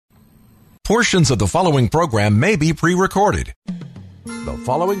Portions of the following program may be pre-recorded. The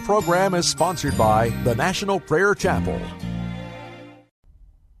following program is sponsored by the National Prayer Chapel.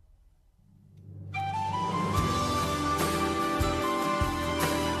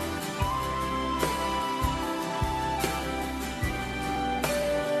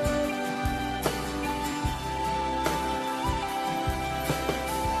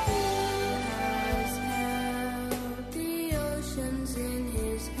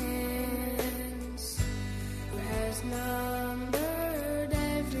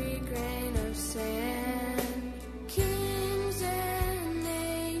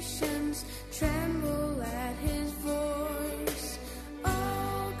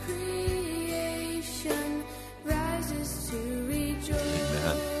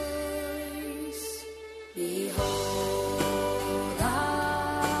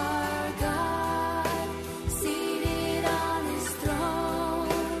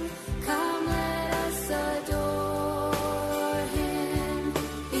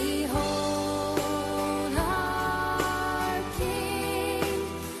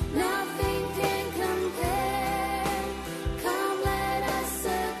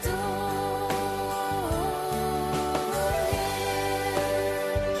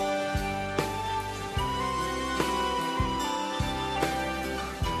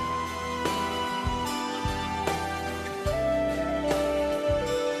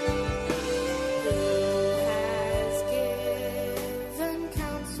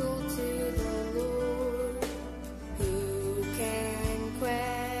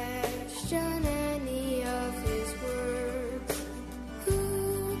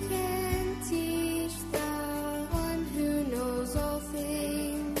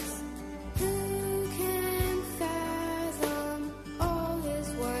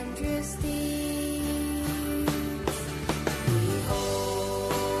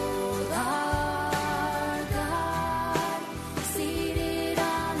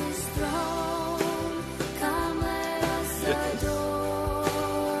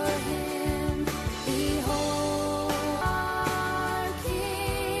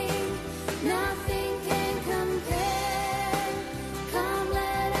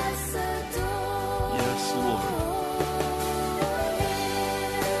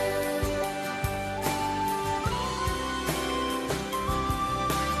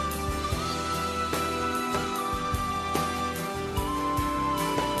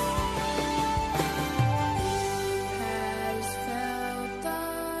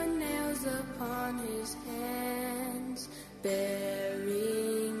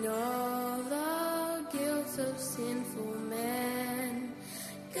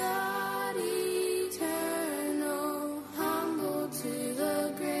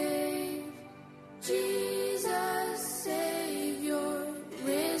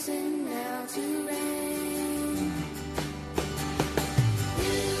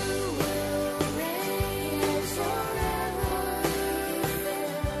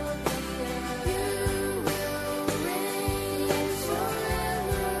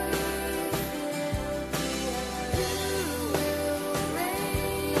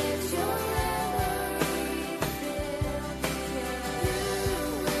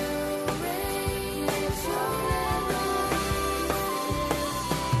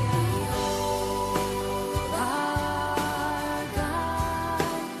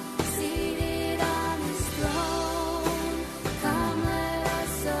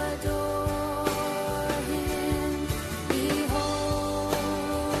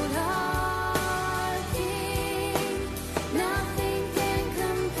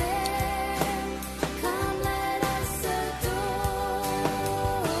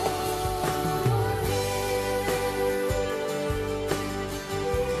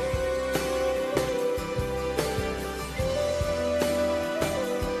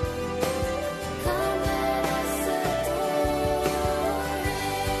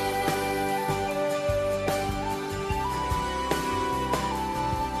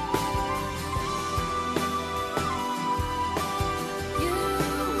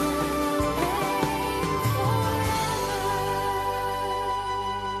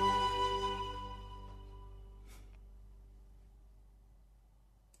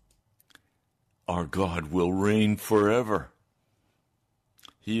 Our God will reign forever.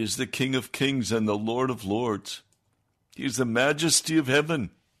 He is the King of kings and the Lord of lords. He is the majesty of heaven.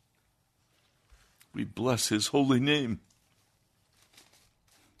 We bless his holy name.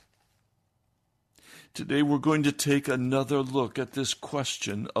 Today we're going to take another look at this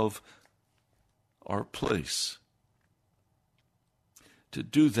question of our place. To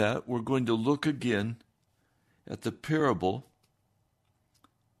do that, we're going to look again at the parable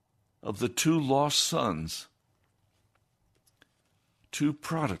of the two lost sons, two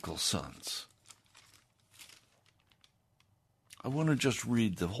prodigal sons. I want to just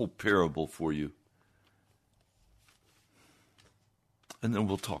read the whole parable for you, and then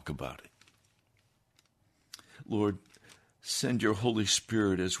we'll talk about it. Lord, send your Holy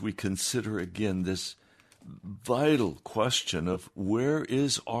Spirit as we consider again this vital question of where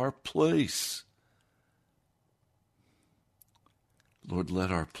is our place? Lord,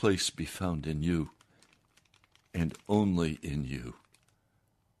 let our place be found in you and only in you.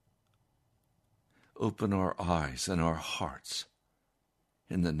 Open our eyes and our hearts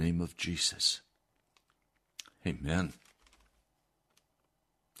in the name of Jesus. Amen.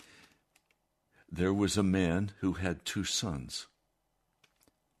 There was a man who had two sons.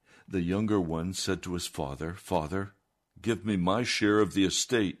 The younger one said to his father, "Father, give me my share of the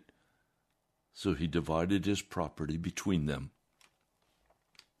estate." So he divided his property between them.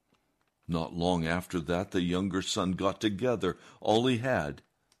 Not long after that, the younger son got together all he had,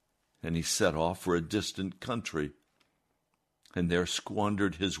 and he set off for a distant country, and there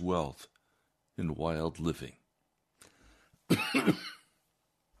squandered his wealth in wild living.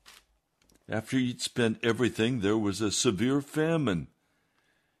 After he'd spent everything, there was a severe famine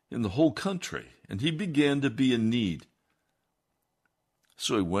in the whole country, and he began to be in need.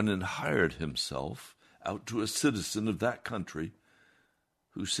 So he went and hired himself out to a citizen of that country,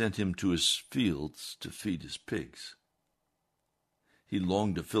 who sent him to his fields to feed his pigs. He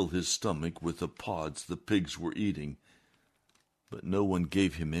longed to fill his stomach with the pods the pigs were eating, but no one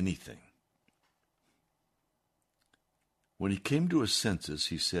gave him anything. When he came to his senses,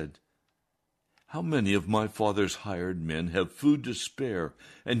 he said, "How many of my father's hired men have food to spare,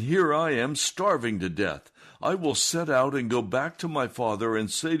 and here I am starving to death? I will set out and go back to my father and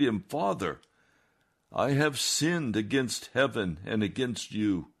say to him, 'Father, I have sinned against heaven and against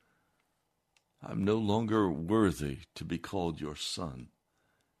you. I'm no longer worthy to be called your son.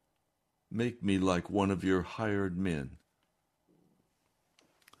 Make me like one of your hired men.'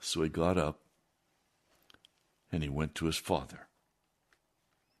 So he got up and he went to his father.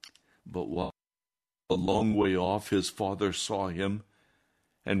 But while a long way off his father saw him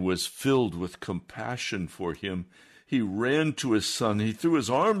and was filled with compassion for him, he ran to his son, he threw his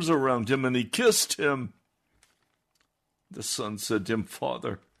arms around him, and he kissed him. The son said to him,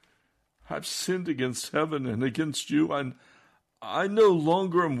 'Father, I've sinned against heaven and against you, and I no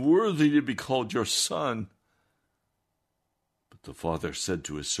longer am worthy to be called your son.' But the father said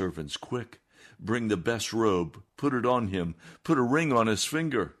to his servants, 'Quick, bring the best robe, put it on him, put a ring on his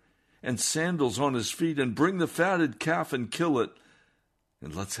finger, and sandals on his feet, and bring the fatted calf and kill it,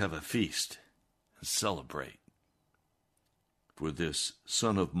 and let's have a feast and celebrate. For this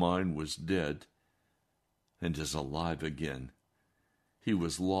son of mine was dead and is alive again. He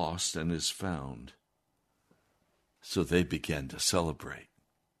was lost and is found.' So they began to celebrate.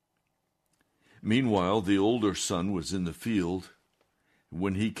 Meanwhile, the older son was in the field.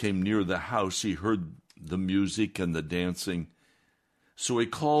 When he came near the house, he heard the music and the dancing. So he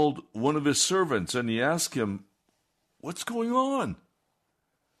called one of his servants, and he asked him, 'What's going on?'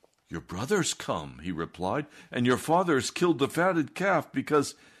 'Your brother's come,' he replied, 'and your father has killed the fatted calf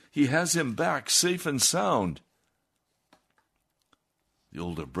because he has him back safe and sound.' The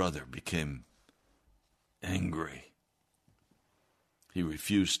older brother became angry. He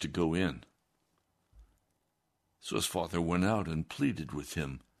refused to go in. So his father went out and pleaded with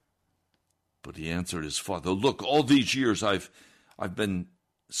him. But he answered his father, 'Look, all these years I've been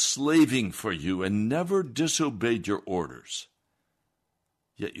slaving for you and never disobeyed your orders.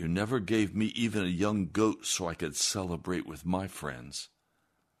 Yet you never gave me even a young goat so I could celebrate with my friends.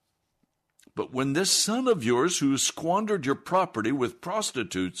 But when this son of yours, who squandered your property with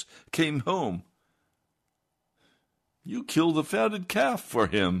prostitutes, came home, you killed the fatted calf for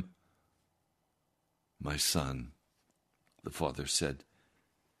him.' 'My son,' the father said,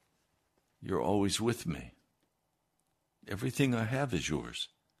 'you're always with me. Everything I have is yours.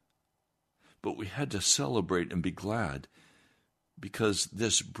 But we had to celebrate and be glad, because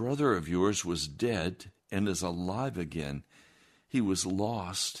this brother of yours was dead and is alive again. He was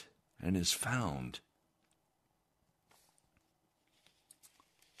lost and is found.'"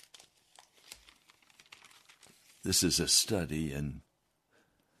 This is a study in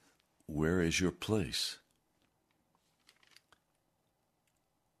where is your place.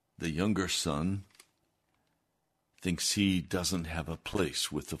 The younger son thinks he doesn't have a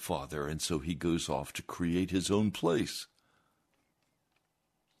place with the father, and so he goes off to create his own place.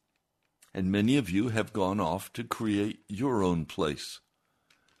 And many of you have gone off to create your own place.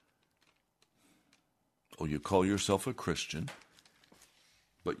 Oh, you call yourself a Christian.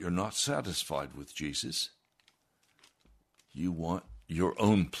 but you're not satisfied with Jesus. You want your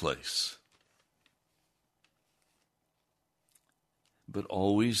own place. But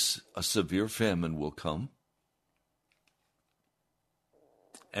always a severe famine will come.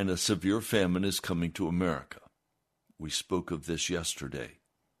 And a severe famine is coming to America. We spoke of this yesterday.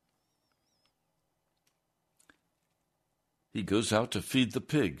 He goes out to feed the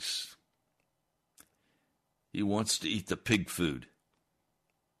pigs. He wants to eat the pig food.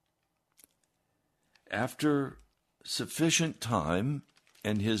 After sufficient time,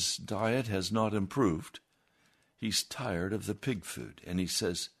 and his diet has not improved, he's tired of the pig food. And he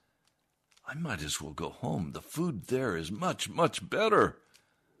says, I might as well go home. The food there is much, much better.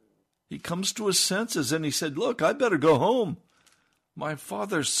 He comes to his senses and he said, look, I better go home. My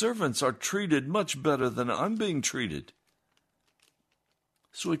father's servants are treated much better than I'm being treated.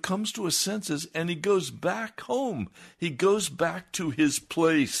 So he comes to his senses and he goes back home. He goes back to his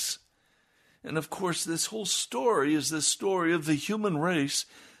place. And of course, this whole story is the story of the human race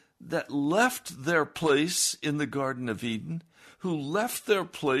that left their place in the Garden of Eden, who left their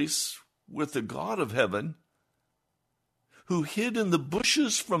place with the God of heaven, who hid in the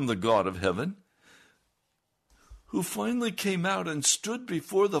bushes from the God of heaven, who finally came out and stood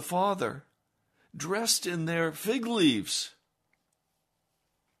before the Father, dressed in their fig leaves,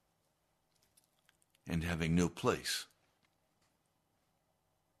 and having no place.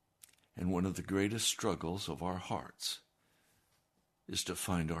 And one of the greatest struggles of our hearts is to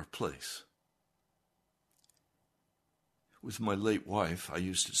find our place. With my late wife, I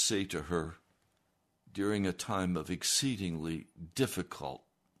used to say to her, during a time of exceedingly difficult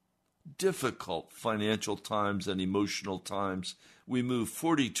financial times and emotional times, we moved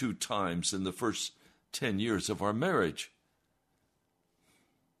 42 times in the first 10 years of our marriage.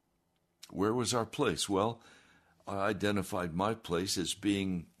 Where was our place? Well, I identified my place as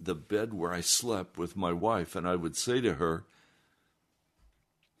being the bed where I slept with my wife, and I would say to her,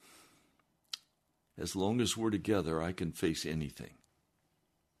 as long as we're together, I can face anything.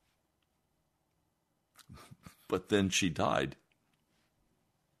 But then she died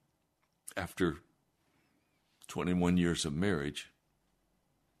after 21 years of marriage,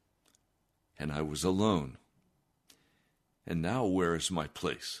 and I was alone. And now where is my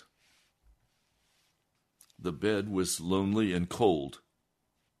place? The bed was lonely and cold.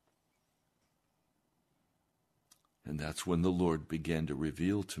 And that's when the Lord began to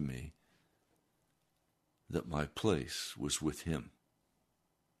reveal to me that my place was with Him.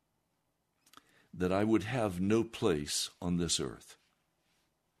 That I would have no place on this earth.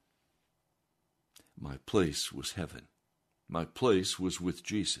 My place was heaven. My place was with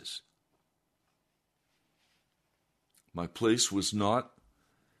Jesus. My place was not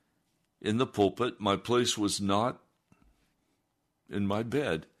in the pulpit. My place was not in my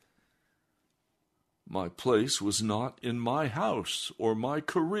bed. My place was not in my house or my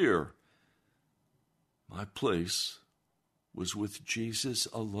career. My place was with Jesus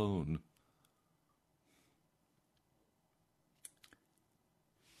alone.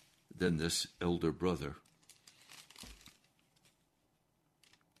 Then this elder brother,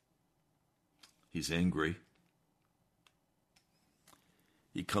 he's angry.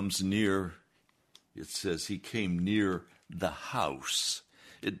 He comes near, it says he came near the house.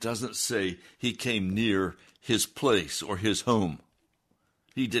 It doesn't say he came near his place or his home.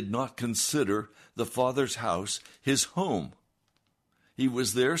 He did not consider the Father's house his home. He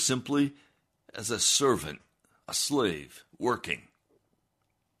was there simply as a servant, a slave, working.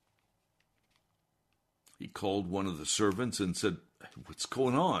 He called one of the servants and said, "What's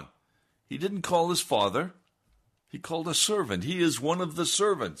going on?" He didn't call his father. He called a servant. He is one of the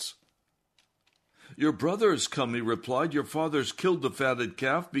servants. "Your brother has come," he replied. "Your father's killed the fatted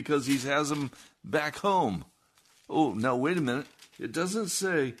calf because he has him back home." Oh, now wait a minute. It doesn't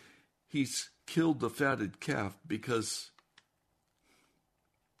say he's killed the fatted calf because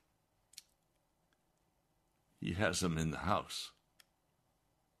he has him in the house.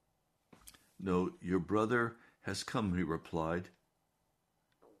 "No, your brother has come," he replied.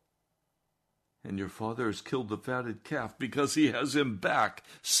 "And your father has killed the fatted calf because he has him back,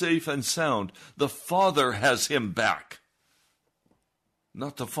 safe and sound." The Father has him back.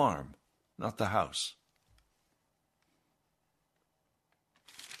 Not the farm, not the house.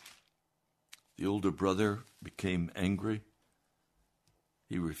 The older brother became angry.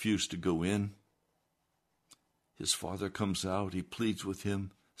 He refused to go in. His father comes out. He pleads with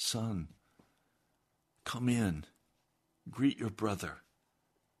him, "Son, come in. Greet your brother.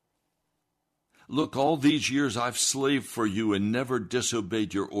 Look, all these years I've slaved for you and never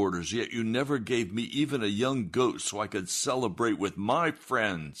disobeyed your orders, yet you never gave me even a young goat so I could celebrate with my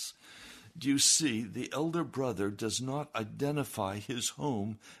friends. Do you see, the elder brother does not identify his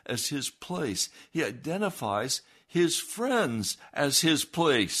home as his place. He identifies his friends as his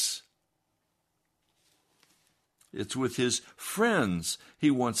place. It's with his friends he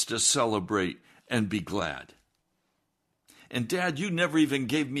wants to celebrate and be glad. And Dad, you never even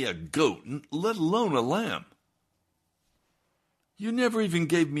gave me a goat, let alone a lamb. You never even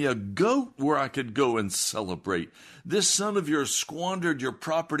gave me a goat where I could go and celebrate. This son of yours squandered your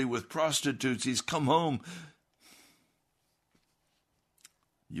property with prostitutes. He's come home.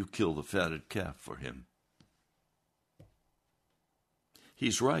 You kill the fatted calf for him.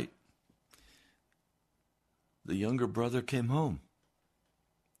 He's right. The younger brother came home.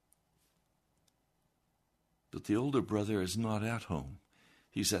 But the older brother is not at home.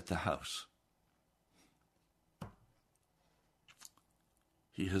 He's at the house.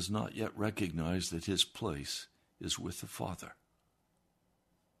 He has not yet recognized that his place is with the Father.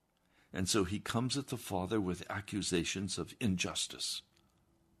 And so he comes at the Father with accusations of injustice.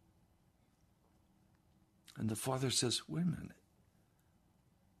 And the Father says, wait a minute.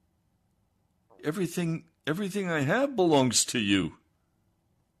 Everything I have belongs to you.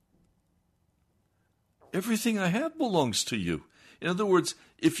 Everything I have belongs to you. In other words,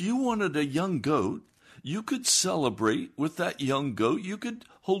 if you wanted a young goat, you could celebrate with that young goat. You could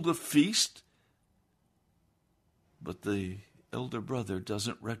hold a feast. But the elder brother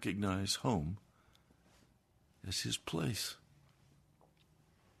doesn't recognize home as his place.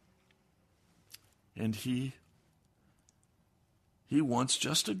 And he wants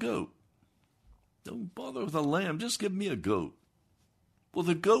just a goat. Don't bother with a lamb. Just give me a goat. Well,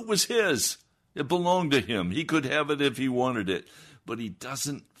 the goat was his. It belonged to him. He could have it if he wanted it. But he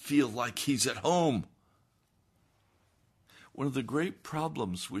doesn't feel like he's at home. One of the great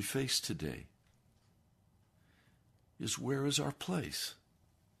problems we face today is, where is our place?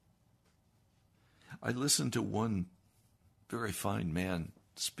 I listened to one very fine man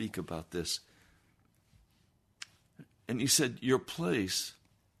speak about this. And he said, your place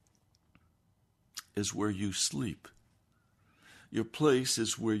is where you sleep. Your place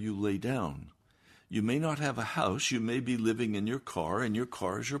is where you lay down. You may not have a house. You may be living in your car, and your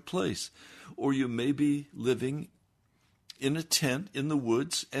car is your place. Or you may be living in a tent in the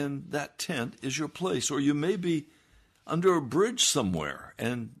woods, and that tent is your place. Or you may be under a bridge somewhere,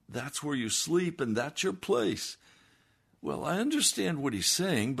 and that's where you sleep, and that's your place. Well, I understand what he's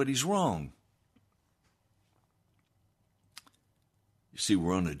saying, but he's wrong. You see,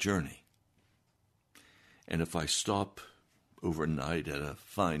 we're on a journey. And if I stop overnight at a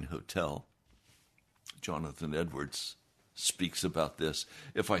fine hotel, Jonathan Edwards speaks about this.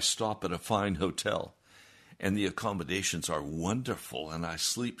 If I stop at a fine hotel and the accommodations are wonderful and I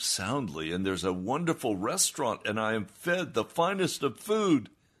sleep soundly and there's a wonderful restaurant and I am fed the finest of food,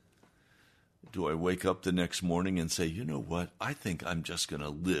 do I wake up the next morning and say, you know what, I think I'm just going to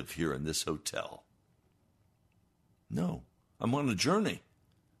live here in this hotel? No, I'm on a journey.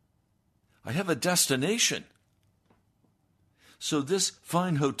 I have a destination. So this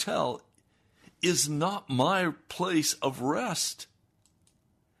fine hotel is not my place of rest.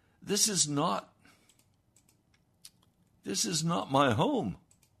 This is not my home.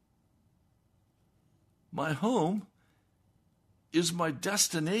 My home is my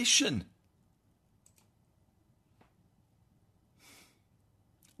destination.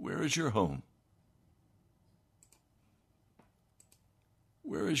 Where is your home?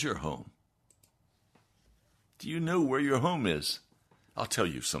 Where is your home? Do you know where your home is? I'll tell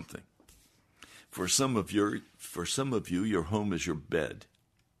you something. For some of you, your home is your bed.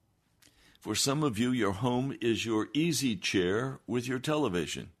 For some of you, your home is your easy chair with your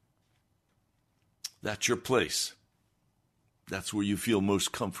television. That's your place. That's where you feel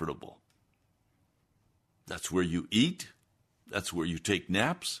most comfortable. That's where you eat. That's where you take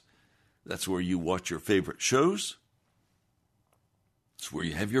naps. That's where you watch your favorite shows. It's where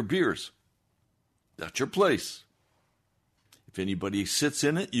you have your beers. That's your place. If anybody sits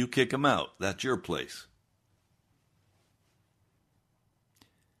in it, you kick them out. That's your place.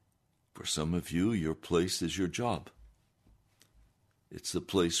 For some of you, your place is your job. It's the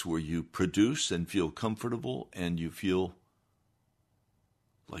place where you produce and feel comfortable and you feel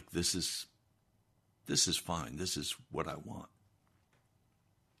like this is fine. This is what I want.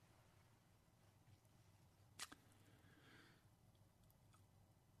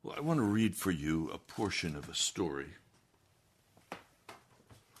 Well, I want to read for you a portion of a story.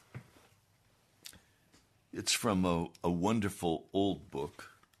 It's from a wonderful old book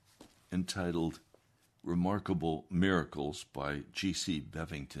entitled Remarkable Miracles by G.C.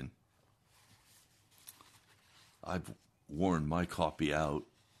 Bevington. I've worn my copy out.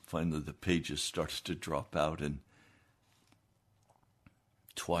 Finally, the pages started to drop out, and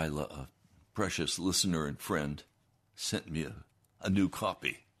Twyla, a precious listener and friend, sent me a new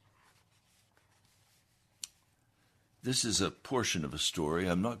copy. This is a portion of a story.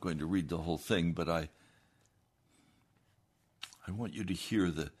 I'm not going to read the whole thing, but I want you to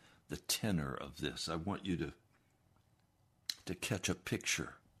hear the tenor of this. I want you to catch a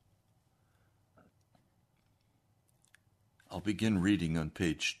picture. I'll begin reading on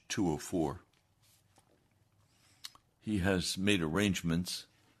page 204. He has made arrangements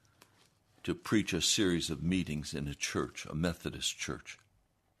to preach a series of meetings in a church, a Methodist church.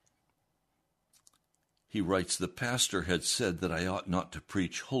 He writes, "The pastor had said that I ought not to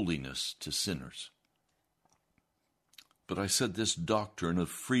preach holiness to sinners. But I said this doctrine of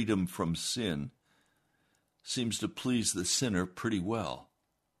freedom from sin seems to please the sinner pretty well.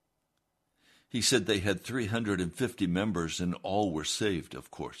 He said they had 350 members and all were saved,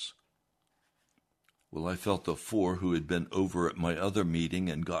 of course. Well, I felt the 4 who had been over at my other meeting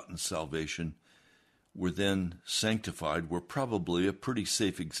and gotten salvation were then sanctified were probably a pretty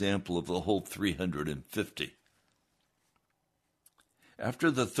safe example of the whole 350. After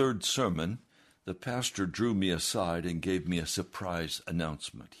the 3rd sermon, the pastor drew me aside and gave me a surprise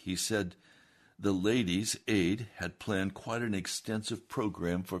announcement. He said the Ladies' Aid had planned quite an extensive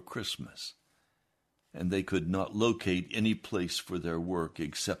program for Christmas, and they could not locate any place for their work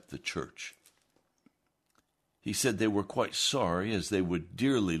except the church. He said they were quite sorry, as they would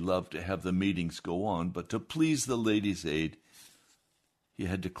dearly love to have the meetings go on, but to please the Ladies' Aid, he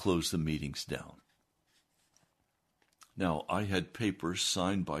had to close the meetings down. Now, I had papers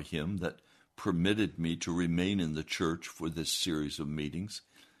signed by him that permitted me to remain in the church for this series of meetings,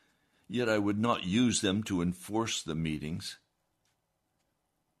 yet I would not use them to enforce the meetings.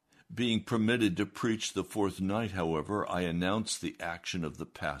 Being permitted to preach the 4th night, however, I announced the action of the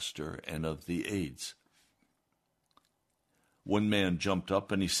pastor and of the aides. One man jumped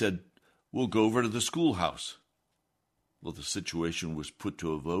up and he said, "We'll go over to the schoolhouse." Well, the situation was put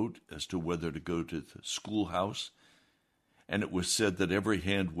to a vote as to whether to go to the schoolhouse, and it was said that every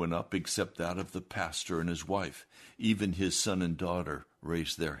hand went up except that of the pastor and his wife. Even his son and daughter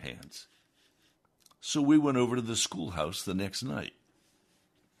raised their hands. So we went over to the schoolhouse the next night.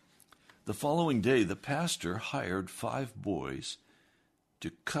 The following day, the pastor hired 5 boys to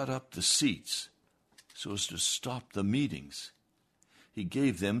cut up the seats so as to stop the meetings. He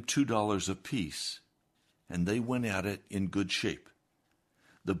gave them $2 apiece, and they went at it in good shape.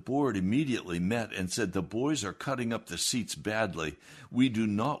 The board immediately met and said, "The boys are cutting up the seats badly. We do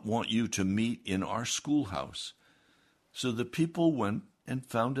not want you to meet in our schoolhouse." So the people went and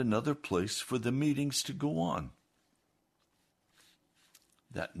found another place for the meetings to go on.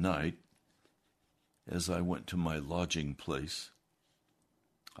 That night, as I went to my lodging place,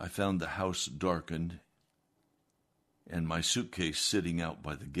 I found the house darkened and my suitcase sitting out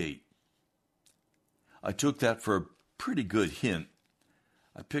by the gate. I took that for a pretty good hint.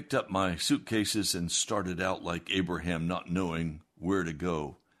 I picked up my suitcases and started out like Abraham, not knowing where to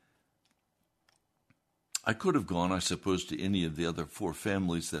go. I could have gone, I suppose, to any of the other 4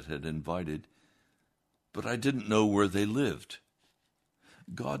 families that had invited, but I didn't know where they lived.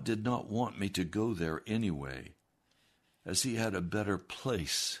 God did not want me to go there anyway, as he had a better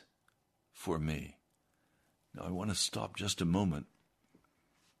place for me. Now, I want to stop just a moment.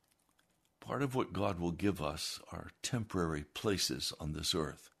 Part of what God will give us are temporary places on this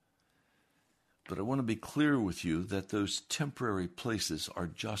earth. But I want to be clear with you that those temporary places are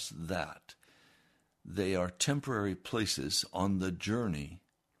just that. They are temporary places on the journey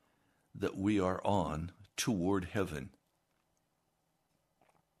that we are on toward heaven.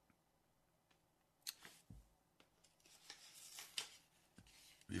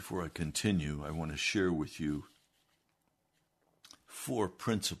 Before I continue, I want to share with you 4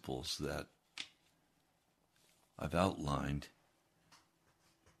 principles that I've outlined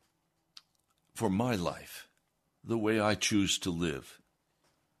for my life, the way I choose to live.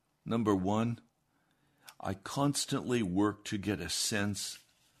 Number 1, I constantly work to get a sense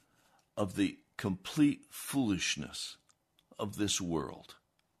of the complete foolishness of this world.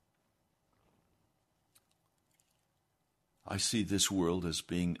 I see this world as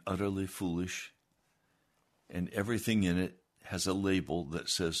being utterly foolish, and everything in it has a label that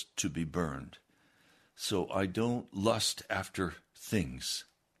says to be burned. So I don't lust after things.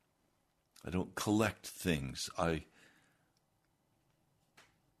 I don't collect things. I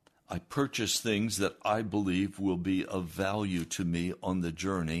purchase things that I believe will be of value to me on the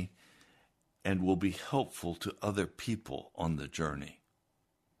journey, and will be helpful to other people on the journey.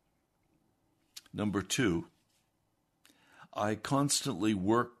 Number 2, I constantly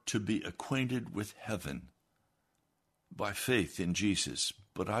work to be acquainted with heaven by faith in Jesus,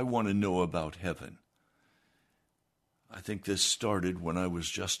 but I want to know about heaven. I think this started when I was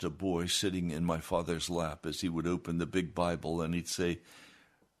just a boy sitting in my father's lap as he would open the big Bible and he'd say,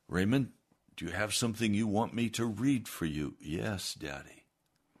 "Raymond, do you have something you want me to read for you?" "Yes, Daddy."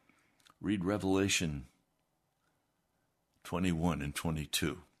 "Read Revelation 21 and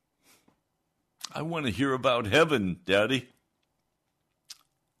 22. "I want to hear about heaven, Daddy.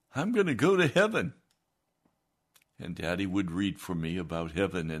 I'm going to go to heaven." And Daddy would read for me about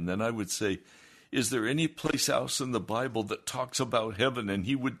heaven, and then I would say, "Is there any place else in the Bible that talks about heaven?" And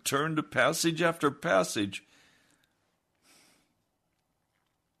he would turn to passage after passage.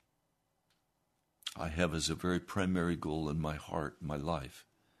 I have as a very primary goal in my heart, my life,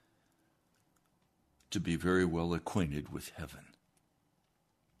 to be very well acquainted with heaven.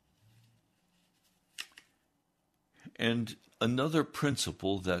 And another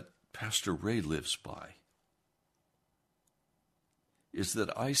principle that Pastor Ray lives by is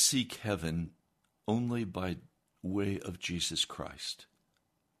that I seek heaven only by way of Jesus Christ.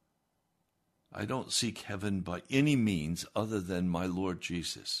 I don't seek heaven by any means other than my Lord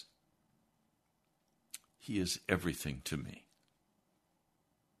Jesus. He is everything to me.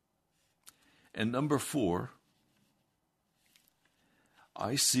 And number 4,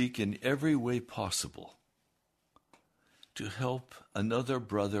 I seek in every way possible to help another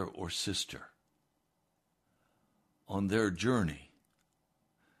brother or sister on their journey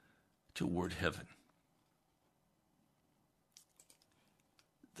toward heaven.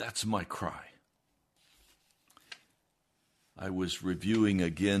 That's my cry. I was reviewing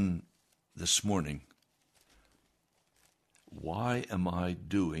again this morning. Why am I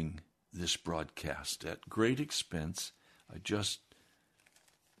doing this broadcast at great expense? I just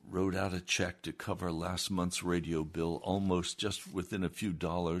wrote out a check to cover last month's radio bill, almost just within a few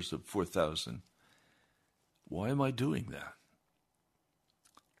dollars of $4,000. Why am I doing that?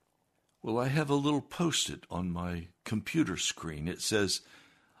 Well, I have a little post-it on my computer screen. It says,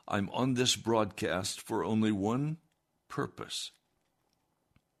 "I'm on this broadcast for only one purpose: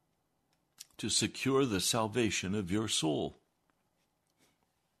 to secure the salvation of your soul."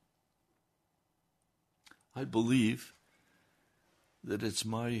 I believe that it's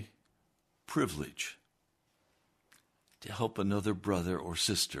my privilege to help another brother or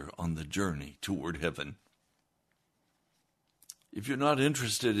sister on the journey toward heaven. If you're not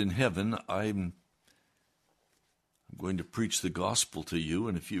interested in heaven, I'm going to preach the gospel to you,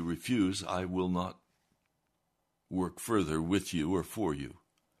 and if you refuse, I will not work further with you or for you.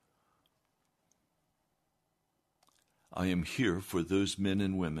 I am here for those men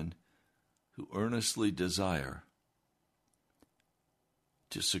and women who earnestly desire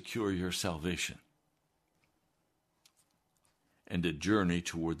to secure your salvation and a journey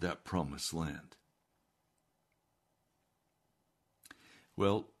toward that promised land.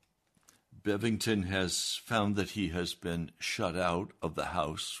 Well, Bevington has found that he has been shut out of the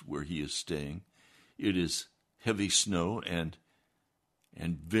house where he is staying. It is heavy snow and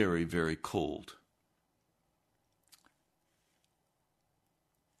very, very cold.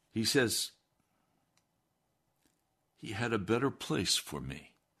 He says he had a better place for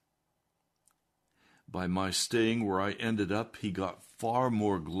me. By my staying where I ended up, he got far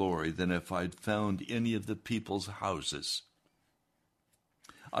more glory than if I'd found any of the people's houses.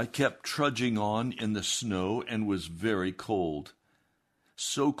 I kept trudging on in the snow and was very cold.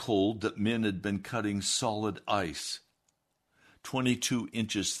 So cold that men had been cutting solid ice, 22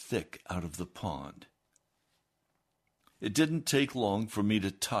 inches thick, out of the pond. It didn't take long for me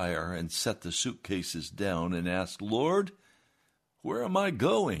to tire and set the suitcases down and ask, "Lord, where am I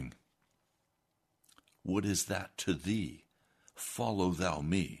going?" "What is that to thee? Follow thou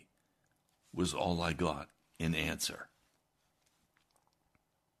me," was all I got in answer.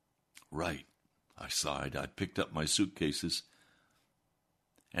 "Right," I sighed. I picked up my suitcases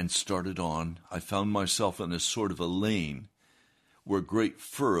and started on. I found myself in a sort of a lane where great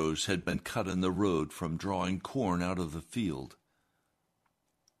furrows had been cut in the road from drawing corn out of the field.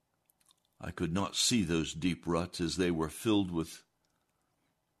 I could not see those deep ruts as they were filled with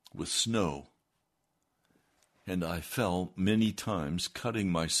snow, and I fell many times, cutting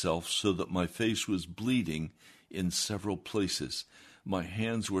myself so that my face was bleeding in several places. My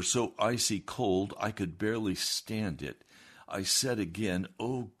hands were so icy cold I could barely stand it. I said again,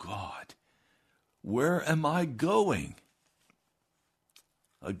 "Oh God, where am I going?"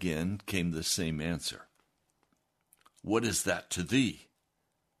 Again came the same answer. "What is that to thee?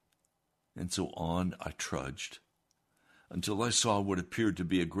 And so on I trudged, until I saw what appeared to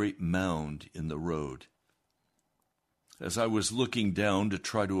be a great mound in the road. As I was looking down to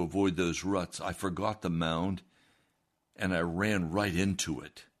try to avoid those ruts, I forgot the mound, and I ran right into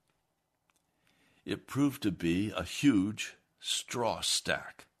it. It proved to be a huge straw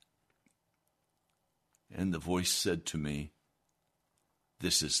stack. And the voice said to me,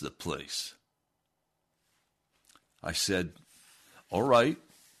 "This is the place." I said, "All right."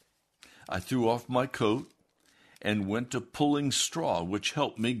 I threw off my coat and went to pulling straw, which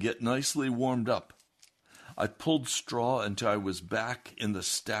helped me get nicely warmed up. I pulled straw until I was back in the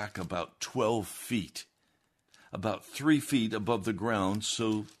stack about 12 feet, about 3 feet above the ground,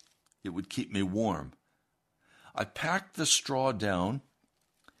 so it would keep me warm. I packed the straw down.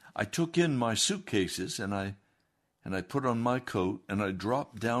 I took in my suitcases, and I put on my coat, and I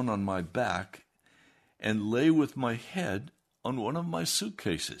dropped down on my back and lay with my head on one of my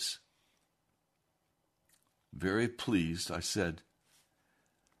suitcases. Very pleased, I said,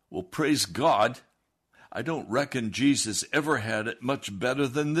 "Well, praise God. I don't reckon Jesus ever had it much better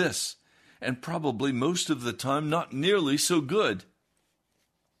than this, and probably most of the time not nearly so good."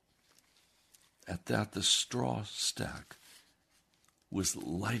 At that, the straw stack was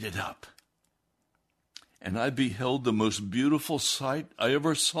lighted up, and I beheld the most beautiful sight I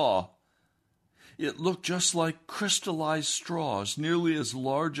ever saw. It looked just like crystallized straws, nearly as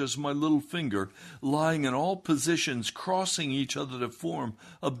large as my little finger, lying in all positions, crossing each other to form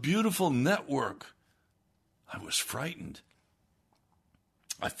a beautiful network. I was frightened.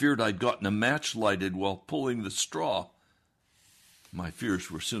 I feared I'd gotten a match lighted while pulling the straw. My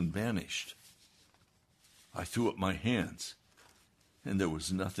fears were soon banished. I threw up my hands, and there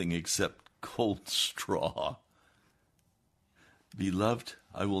was nothing except cold straw. Beloved,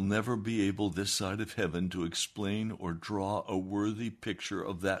 I will never be able this side of heaven to explain or draw a worthy picture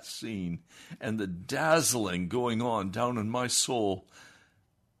of that scene and the dazzling going on down in my soul.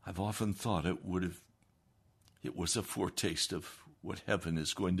 I've often thought it was a foretaste of what heaven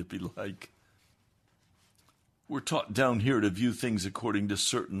is going to be like. We're taught down here to view things according to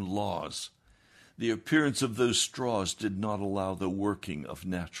certain laws. The appearance of those straws did not allow the working of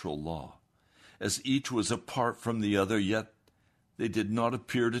natural law. As each was apart from the other, yet they did not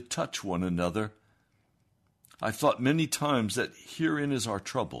appear to touch one another. I thought many times that herein is our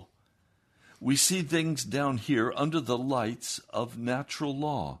trouble. We see things down here under the lights of natural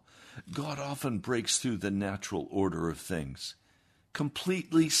law. God often breaks through the natural order of things,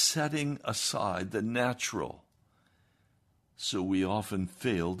 completely setting aside the natural. So we often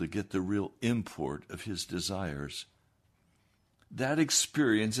fail to get the real import of his desires. That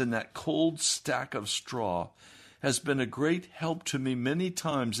experience in that cold stack of straw has been a great help to me many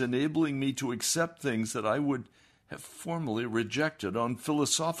times, enabling me to accept things that I would have formerly rejected on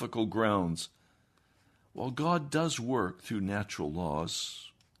philosophical grounds. While God does work through natural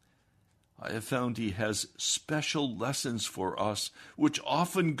laws, I have found he has special lessons for us which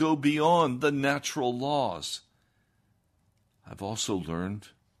often go beyond the natural laws. I've also learned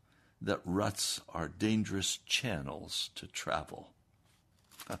that ruts are dangerous channels to travel.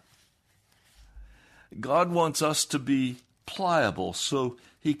 God wants us to be pliable so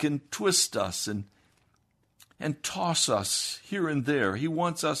he can twist us and toss us here and there. He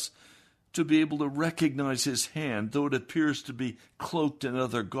wants us to be able to recognize his hand, though it appears to be cloaked in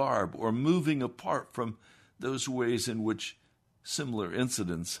other garb or moving apart from those ways in which similar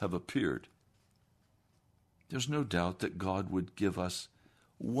incidents have appeared. There's no doubt that God would give us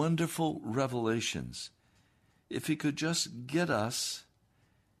wonderful revelations if he could just get us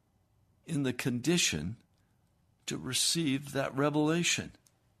in the condition to receive that revelation.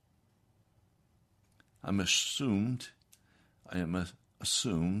 I am assumed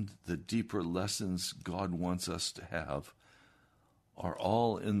the deeper lessons God wants us to have are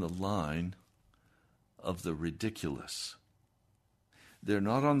all in the line of the ridiculous. They're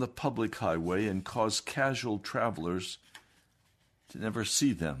not on the public highway and cause casual travelers to never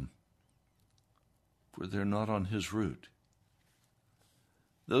see them, for they're not on his route.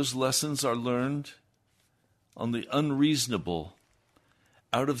 Those lessons are learned on the unreasonable,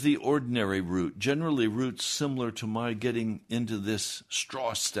 out of the ordinary route, generally routes similar to my getting into this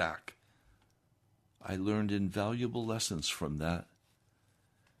straw stack. I learned invaluable lessons from that.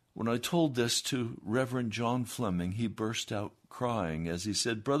 When I told this to Reverend John Fleming, he burst out crying as he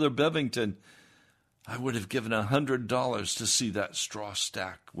said, "Brother Bevington, I would have given $100 to see that straw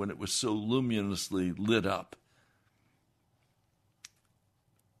stack when it was so luminously lit up."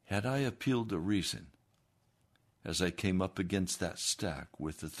 Had I appealed to reason as I came up against that stack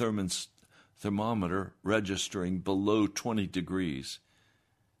with the thermometer registering below 20 degrees,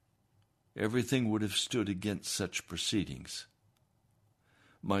 everything would have stood against such proceedings.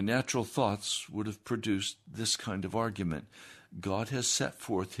 My natural thoughts would have produced this kind of argument. God has set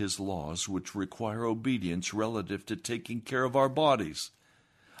forth his laws which require obedience relative to taking care of our bodies.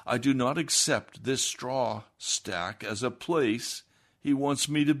 I do not accept this straw stack as a place he wants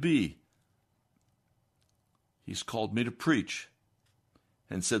me to be. He's called me to preach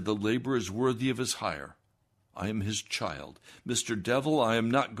and said the labor is worthy of his hire. I am his child. Mr. Devil, I am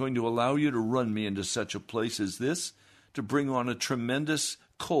not going to allow you to run me into such a place as this, to bring on a tremendous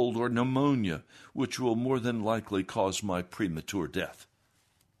cold or pneumonia, which will more than likely cause my premature death.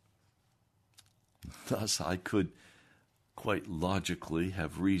 Thus I could quite logically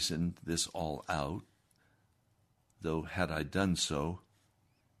have reasoned this all out, though had I done so,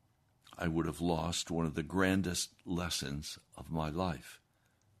 I would have lost one of the grandest lessons of my life.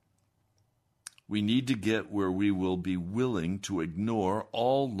 We need to get where we will be willing to ignore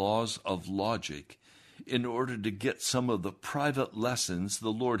all laws of logic in order to get some of the private lessons the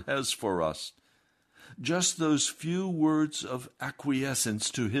Lord has for us. Just those few words of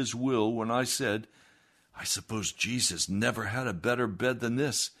acquiescence to his will when I said, I suppose Jesus never had a better bed than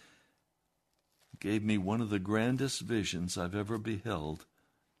this, gave me one of the grandest visions I've ever beheld.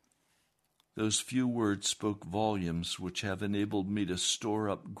 Those few words spoke volumes which have enabled me to store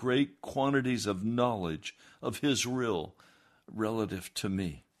up great quantities of knowledge of his will relative to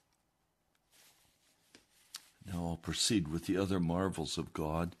me. Now I'll proceed with the other marvels of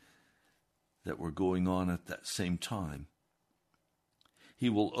God that were going on at that same time. He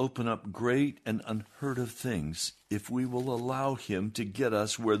will open up great and unheard of things if we will allow him to get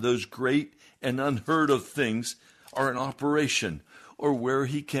us where those great and unheard of things are in operation, or where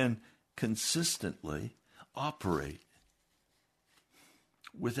he can consistently operate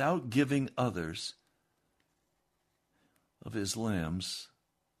without giving others of his lambs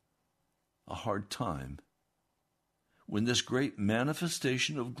a hard time. When this great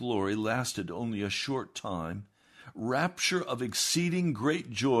manifestation of glory lasted only a short time, rapture of exceeding great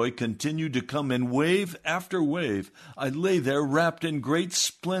joy continued to come in wave after wave. I lay there wrapped in great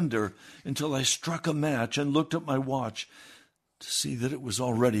splendor until I struck a match and looked at my watch to see that it was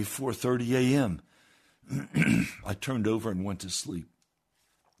already 4:30 a.m. I turned over and went to sleep.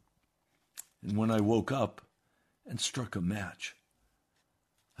 And when I woke up and struck a match,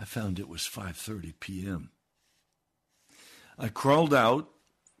 I found it was 5:30 p.m. I crawled out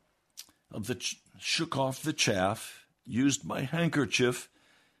of the shook off the chaff, used my handkerchief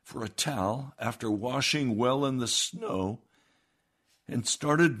for a towel after washing well in the snow, and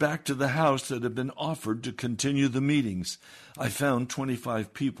started back to the house that had been offered to continue the meetings. I found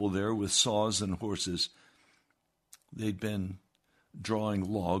 25 people there with saws and horses. They'd been drawing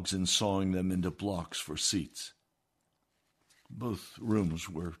logs and sawing them into blocks for seats. Both rooms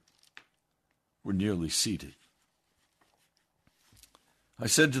were nearly seated. I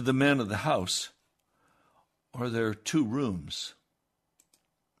said to the man of the house, "Are there 2 rooms?"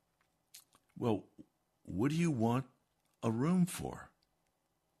 "Well, what do you want a room for?"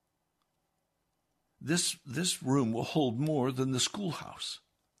 This room will hold more than the schoolhouse."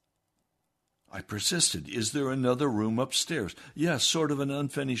 I persisted. "Is there another room upstairs?" "Yes, sort of an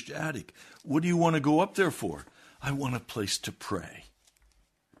unfinished attic." "What do you want to go up there for?" "I want a place to pray."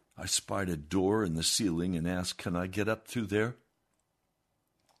 I spied a door in the ceiling and asked, "Can I get up through there?"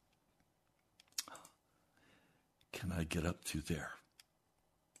 Can I get up through there?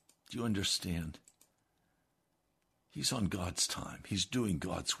 Do you understand? He's on God's time. He's doing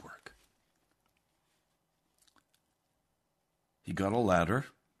God's work. He got a ladder,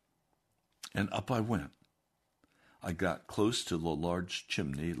 and up I went. I got close to the large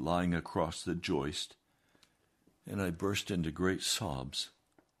chimney lying across the joist, and I burst into great sobs.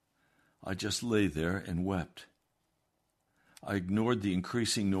 I just lay there and wept. I ignored the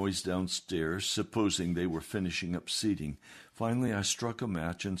increasing noise downstairs, supposing they were finishing up seating. Finally, I struck a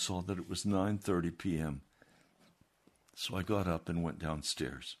match and saw that it was 9:30 p.m. So I got up and went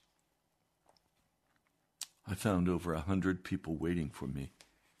downstairs. I found over 100 people waiting for me.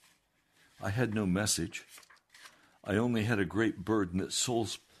 I had no message. I only had a great burden that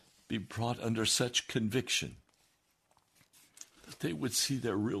souls be brought under such conviction that they would see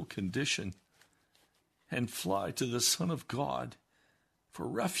their real condition and fly to the Son of God for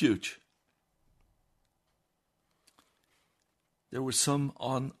refuge. There was some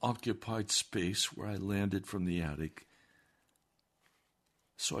unoccupied space where I landed from the attic,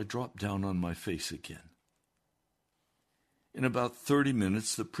 so I dropped down on my face again. In about 30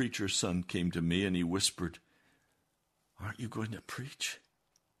 minutes, the preacher's son came to me and he whispered, "Aren't you going to preach?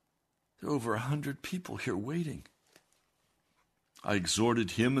 There are over 100 people here waiting." I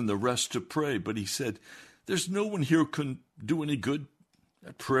exhorted him and the rest to pray, but he said, "There's no one here who can do any good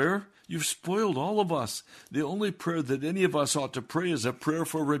at prayer. You've spoiled all of us. The only prayer that any of us ought to pray is a prayer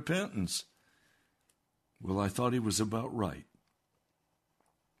for repentance." Well, I thought he was about right.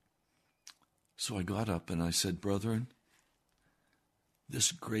 So I got up and I said, "Brethren,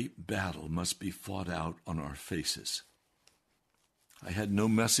 this great battle must be fought out on our faces." I had no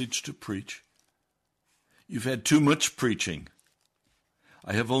message to preach. You've had too much preaching.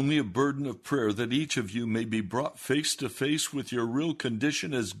 I have only a burden of prayer that each of you may be brought face to face with your real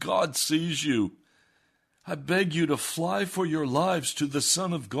condition as God sees you. I beg you to fly for your lives to the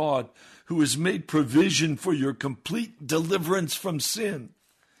Son of God, who has made provision for your complete deliverance from sin.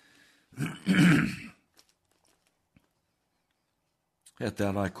 At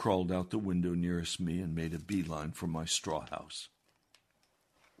that, I crawled out the window nearest me and made a beeline for my straw house.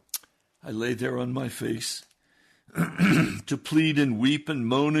 I lay there on my face to plead and weep and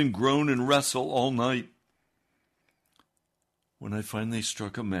moan and groan and wrestle all night. When I finally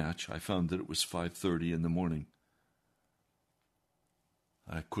struck a match, I found that it was 5:30 in the morning.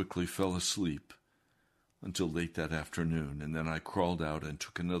 I quickly fell asleep until late that afternoon, and then I crawled out and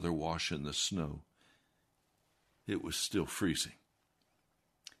took another wash in the snow. It was still freezing,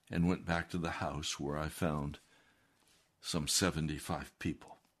 and went back to the house where I found some 75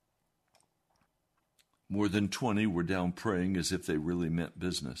 people. More than 20 were down praying as if they really meant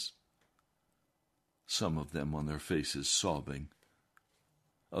business. Some of them on their faces sobbing,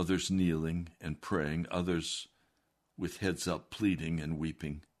 others kneeling and praying, others with heads up pleading and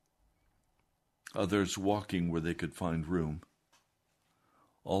weeping, others walking where they could find room.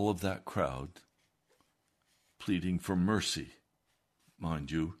 All of that crowd pleading for mercy,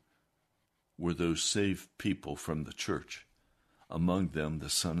 mind you, were those saved people from the church, among them the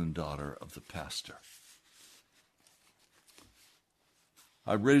son and daughter of the pastor.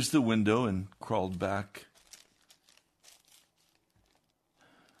 I raised the window and crawled back.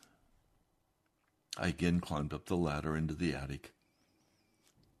 I again climbed up the ladder into the attic.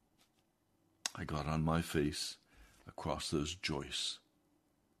 I got on my face across those joists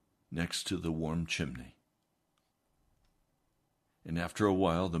next to the warm chimney. And after a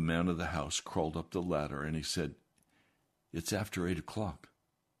while, the man of the house crawled up the ladder and he said, "It's after 8 o'clock.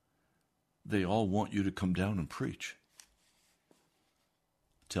 They all want you to come down and preach."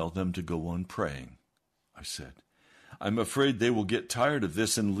 "Tell them to go on praying," I said. "I'm afraid they will get tired of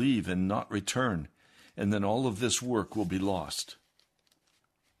this and leave and not return, and then all of this work will be lost."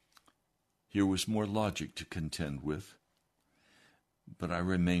 Here was more logic to contend with, but I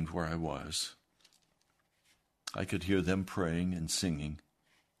remained where I was. I could hear them praying and singing.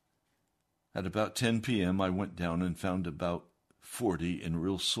 At about 10 p.m., I went down and found about 40 in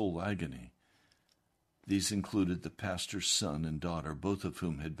real soul agony. These included the pastor's son and daughter, both of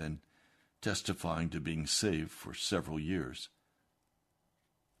whom had been testifying to being saved for several years.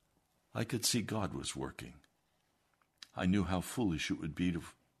 I could see God was working. I knew how foolish it would be to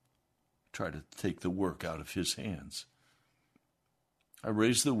try to take the work out of his hands. I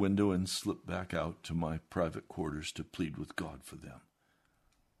raised the window and slipped back out to my private quarters to plead with God for them.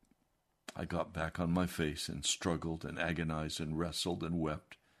 I got back on my face and struggled and agonized and wrestled and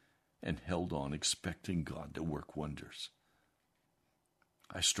wept and held on, expecting God to work wonders.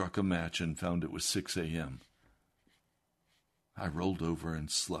 I struck a match and found it was 6 a.m. I rolled over and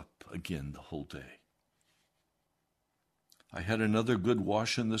slept again the whole day. I had another good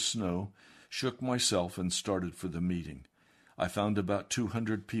wash in the snow, shook myself, and started for the meeting. I found about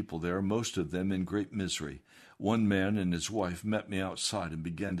 200 people there, most of them in great misery. One man and his wife met me outside and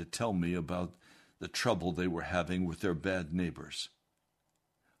began to tell me about the trouble they were having with their bad neighbors.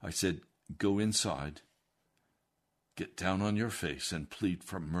 I said, "Go inside, get down on your face and plead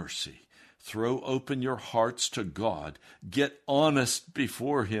for mercy. Throw open your hearts to God. Get honest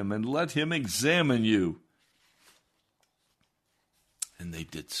before him and let him examine you." And they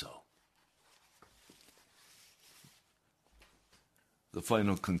did so. The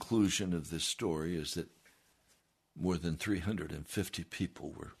final conclusion of this story is that more than 350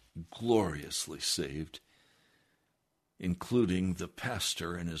 people were gloriously saved, including the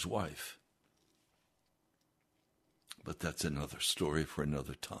pastor and his wife. But that's another story for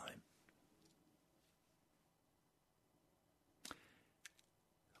another time.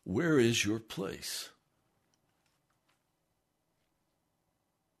 Where is your place?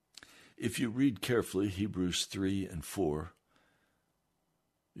 If you read carefully Hebrews 3 and 4,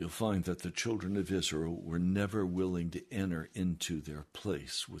 you'll find that the children of Israel were never willing to enter into their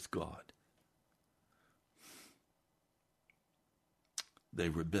place with God. They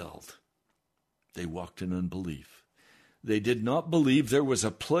rebelled. They walked in unbelief. They did not believe there was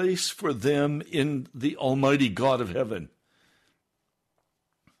a place for them in the Almighty God of heaven.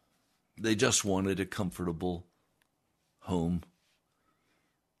 They just wanted a comfortable home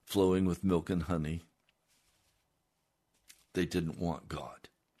flowing with milk and honey. They didn't want God.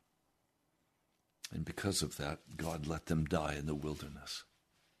 And because of that, God let them die in the wilderness.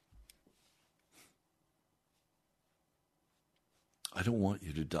 I don't want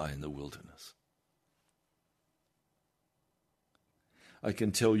you to die in the wilderness. I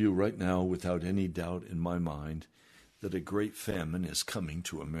can tell you right now, without any doubt in my mind, that a great famine is coming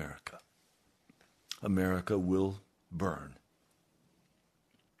to America. America will burn.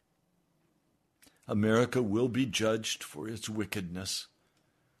 America will be judged for its wickedness.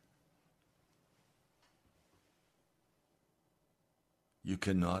 You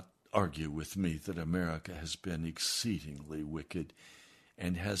cannot argue with me that America has been exceedingly wicked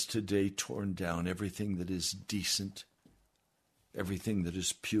and has today torn down everything that is decent, everything that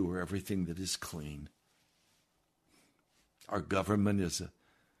is pure, everything that is clean. Our government is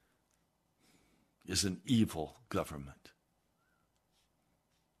an evil government.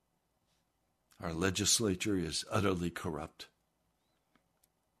 Our legislature is utterly corrupt.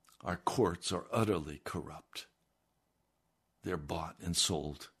 Our courts are utterly corrupt. They're bought and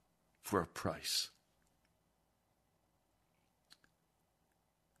sold for a price.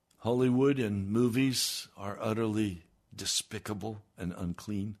 Hollywood and movies are utterly despicable and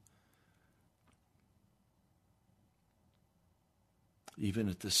unclean. Even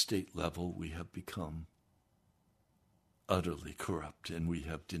at the state level, we have become utterly corrupt, and we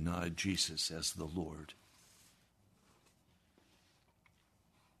have denied Jesus as the Lord.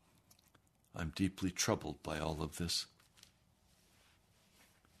 I'm deeply troubled by all of this.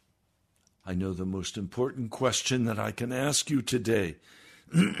 I know the most important question that I can ask you today,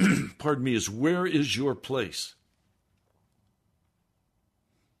 pardon me, is where is your place?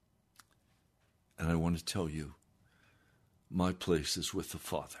 And I want to tell you, my place is with the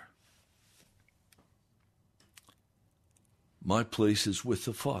Father. My place is with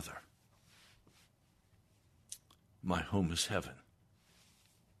the Father. My home is heaven.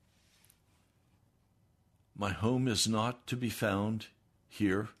 My home is not to be found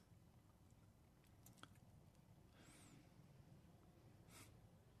here.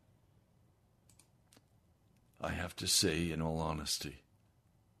 I have to say, in all honesty,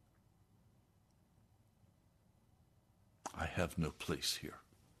 I have no place here.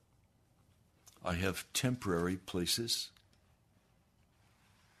 I have temporary places,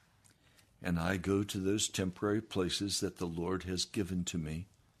 and I go to those temporary places that the Lord has given to me,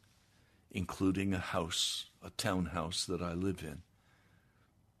 including a house, a townhouse that I live in.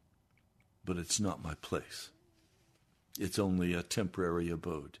 But it's not my place. It's only a temporary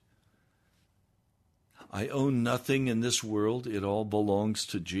abode. I own nothing in this world. It all belongs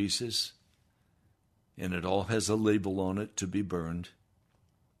to Jesus, and it all has a label on it to be burned.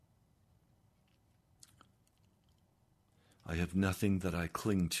 I have nothing that I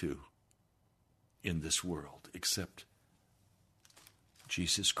cling to in this world except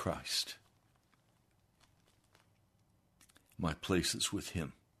Jesus Christ. My place is with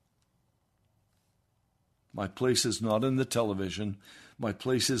Him. My place is not in the television. My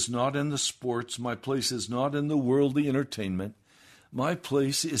place is not in the sports. My place is not in the worldly entertainment. My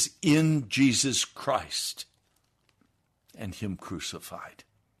place is in Jesus Christ and Him crucified.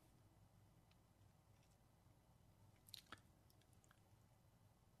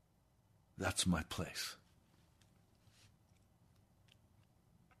 That's my place.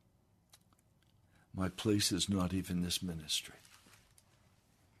 My place is not even this ministry.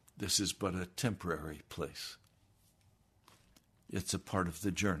 This is but a temporary place. It's a part of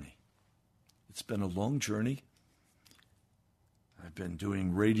the journey. It's been a long journey. I've been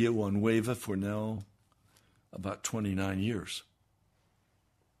doing radio on WAVA for now about 29 years.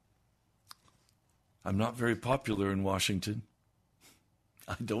 I'm not very popular in Washington.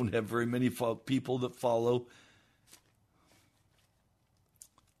 I don't have very many people that follow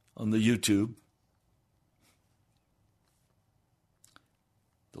on the YouTube.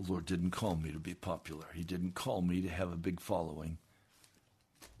 The Lord didn't call me to be popular. He didn't call me to have a big following.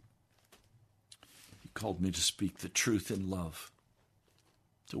 He called me to speak the truth in love,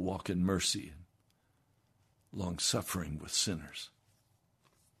 to walk in mercy and long-suffering with sinners.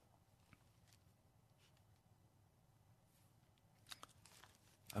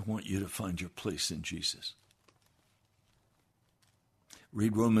 I want you to find your place in Jesus.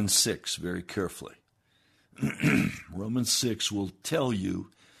 Read Romans 6 very carefully. Romans 6 will tell you,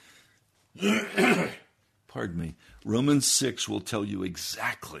 Romans 6 will tell you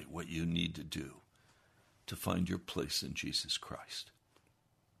exactly what you need to do to find your place in Jesus Christ.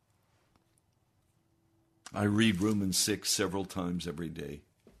 I read Romans 6 several times every day.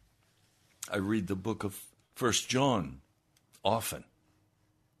 I read the book of 1 John often.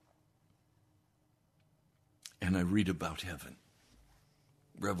 And I read about heaven.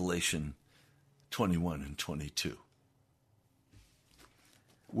 Revelation 21 and 22.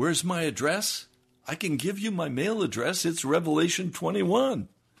 Where's my address? I can give you my mail address. It's Revelation 21.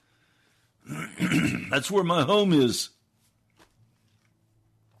 That's where my home is.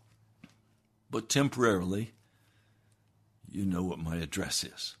 But temporarily, you know what my address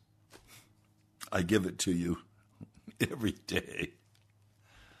is. I give it to you every day.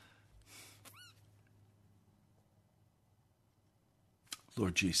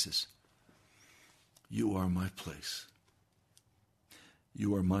 Lord Jesus, you are my place.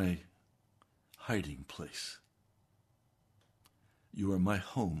 You are my hiding place. You are my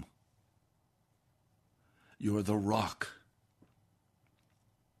home. You are the rock.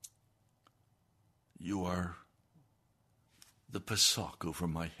 You are the Pesach over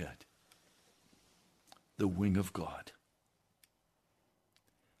my head, the wing of God.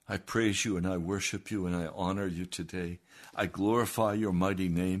 I praise you and I worship you and I honor you today. I glorify your mighty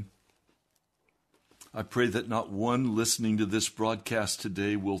name. I pray that not one listening to this broadcast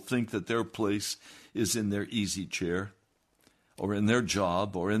today will think that their place is in their easy chair or in their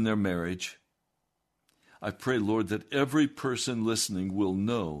job or in their marriage. I pray, Lord, that every person listening will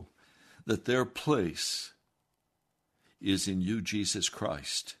know that their place is in you, Jesus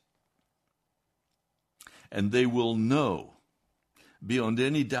Christ. And they will know beyond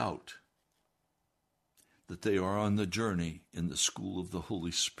any doubt that they are on the journey in the school of the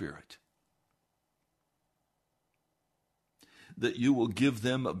Holy Spirit. That you will give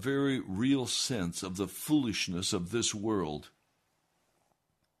them a very real sense of the foolishness of this world.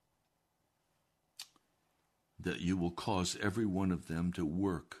 That you will cause every one of them to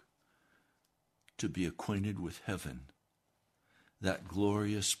work to be acquainted with heaven, that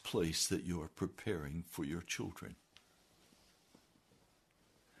glorious place that you are preparing for your children.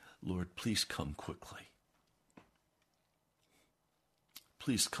 Lord, please come quickly.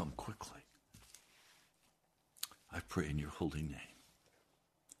 Please come quickly. I pray in your holy name.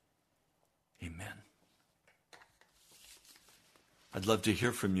 Amen. I'd love to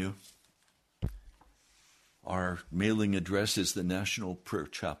hear from you. Our mailing address is the National Prayer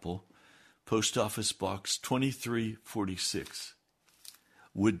Chapel, Post Office Box 2346,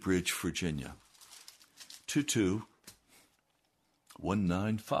 Woodbridge, Virginia,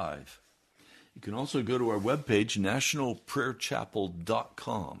 22195. You can also go to our webpage,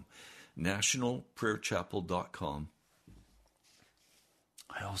 nationalprayerchapel.com, nationalprayerchapel.com.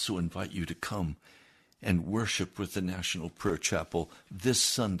 I also invite you to come and worship with the National Prayer Chapel this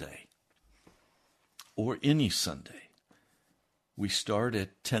Sunday, or any Sunday. We start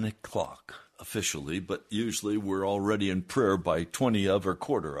at 10 o'clock officially, but usually we're already in prayer by 20 of or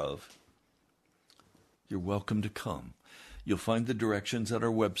quarter of. You're welcome to come. You'll find the directions at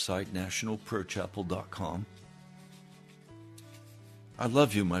our website, nationalprayerchapel.com. I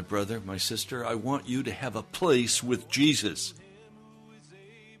love you, my brother, my sister. I want you to have a place with Jesus.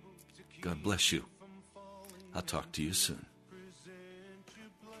 God bless you. I'll talk to you soon.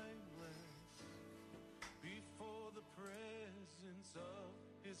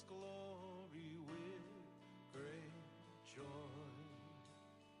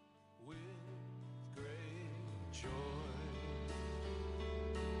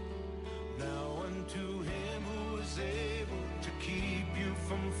 To him who is able to keep you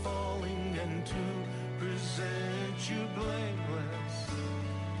from falling and to present you blameless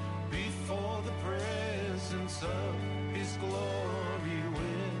before the presence of his glory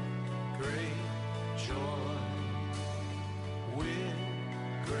with great joy, with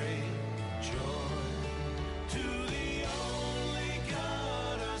great joy. To the only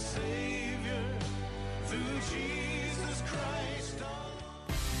God, our Savior, through Jesus Christ our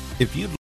Lord. If you'd